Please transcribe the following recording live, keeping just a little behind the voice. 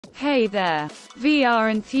Hey there,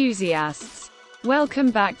 VR enthusiasts.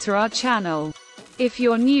 Welcome back to our channel. If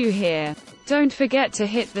you're new here, don't forget to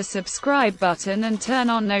hit the subscribe button and turn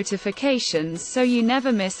on notifications so you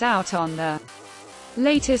never miss out on the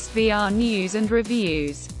latest VR news and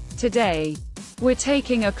reviews. Today, we're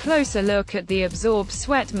taking a closer look at the Absorb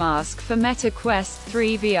Sweat Mask for Meta Quest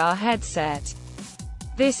 3 VR headset.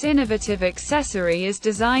 This innovative accessory is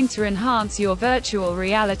designed to enhance your virtual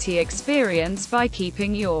reality experience by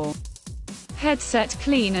keeping your headset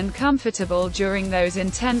clean and comfortable during those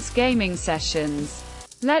intense gaming sessions.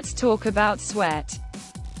 Let's talk about sweat.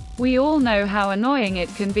 We all know how annoying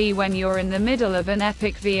it can be when you're in the middle of an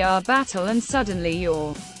epic VR battle and suddenly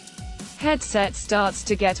your headset starts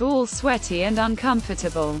to get all sweaty and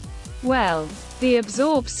uncomfortable. Well, the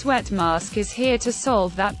Absorb Sweat Mask is here to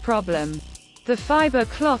solve that problem. The fiber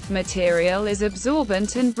cloth material is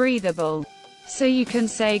absorbent and breathable, so you can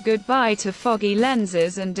say goodbye to foggy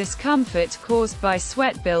lenses and discomfort caused by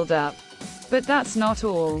sweat buildup. But that's not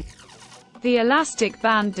all. The elastic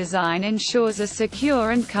band design ensures a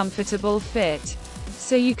secure and comfortable fit,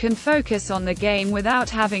 so you can focus on the game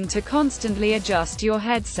without having to constantly adjust your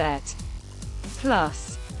headset.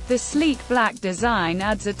 Plus, the sleek black design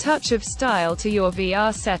adds a touch of style to your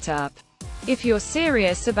VR setup. If you're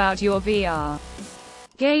serious about your VR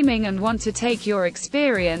gaming and want to take your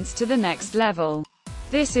experience to the next level,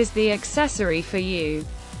 this is the accessory for you.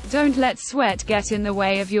 Don't let sweat get in the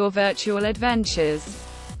way of your virtual adventures.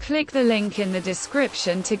 Click the link in the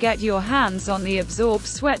description to get your hands on the Absorb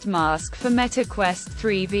Sweat Mask for Meta Quest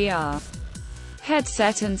 3 VR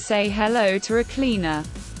headset and say hello to a cleaner,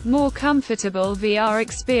 more comfortable VR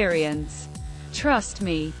experience. Trust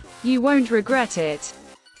me, you won't regret it.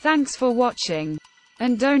 Thanks for watching.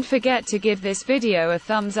 And don't forget to give this video a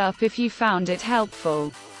thumbs up if you found it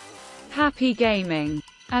helpful. Happy gaming.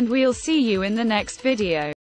 And we'll see you in the next video.